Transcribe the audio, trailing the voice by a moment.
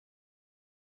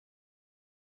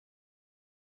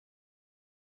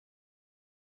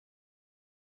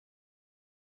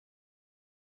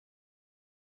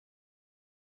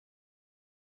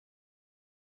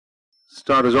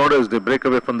Starters orders the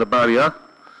breakaway from the barrier.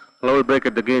 Level break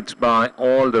at the gates by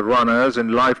all the runners,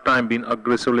 and Lifetime being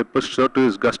aggressively pushed so to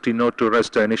his Gusty Note to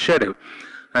arrest the initiative.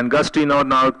 And Gusty Note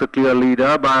now the clear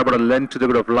leader by about a length to the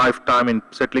good of Lifetime in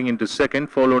settling into second,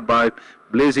 followed by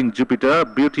Blazing Jupiter.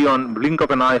 Beauty on blink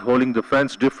of an eye holding the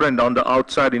fence, Different on the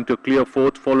outside into clear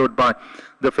fourth, followed by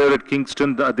the favorite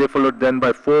Kingston. They followed then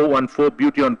by 414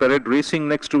 Beauty on Parade. Racing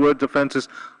next towards the fence is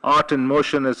Art in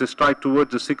Motion as they strike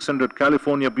towards the 600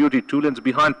 California Beauty. 2 lengths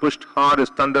behind, pushed hard is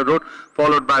Thunder Road,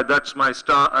 followed by That's My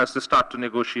Star as they start to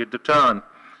negotiate the turn.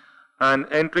 And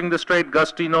entering the straight,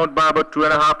 Gusty Note by about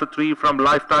 2.5 to 3 from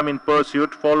Lifetime in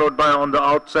pursuit, followed by on the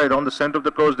outside, on the center of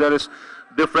the course, there is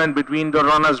Different between the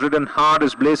runners. Ridden hard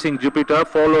is Blazing Jupiter,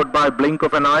 followed by Blink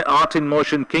of an Eye, Art in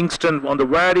Motion. Kingston on the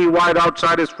very wide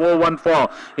outside is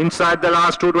 414. Inside the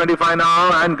last 225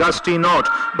 now, and Gusty Note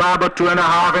by about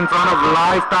 2.5 in front of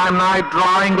Lifetime Night,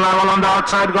 drawing level on the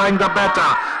outside, going the better.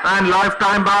 And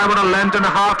Lifetime by about a length and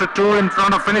a half to 2 in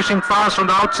front of finishing fast on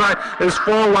the outside is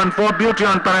 414 Beauty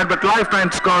on Parade, but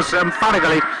Lifetime scores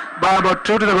emphatically by about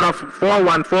 2 to the good of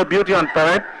 414 Beauty on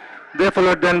Parade. They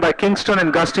followed then by Kingston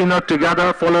and Gusty Note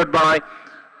together, followed by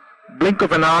Blink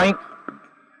of an Eye.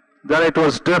 Then it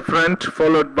was Different,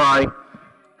 followed by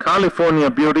California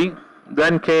Beauty.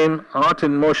 Then came Art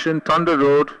in Motion, Thunder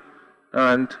Road,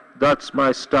 and That's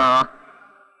My Star.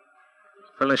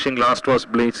 Finishing last was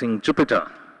Blazing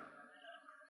Jupiter.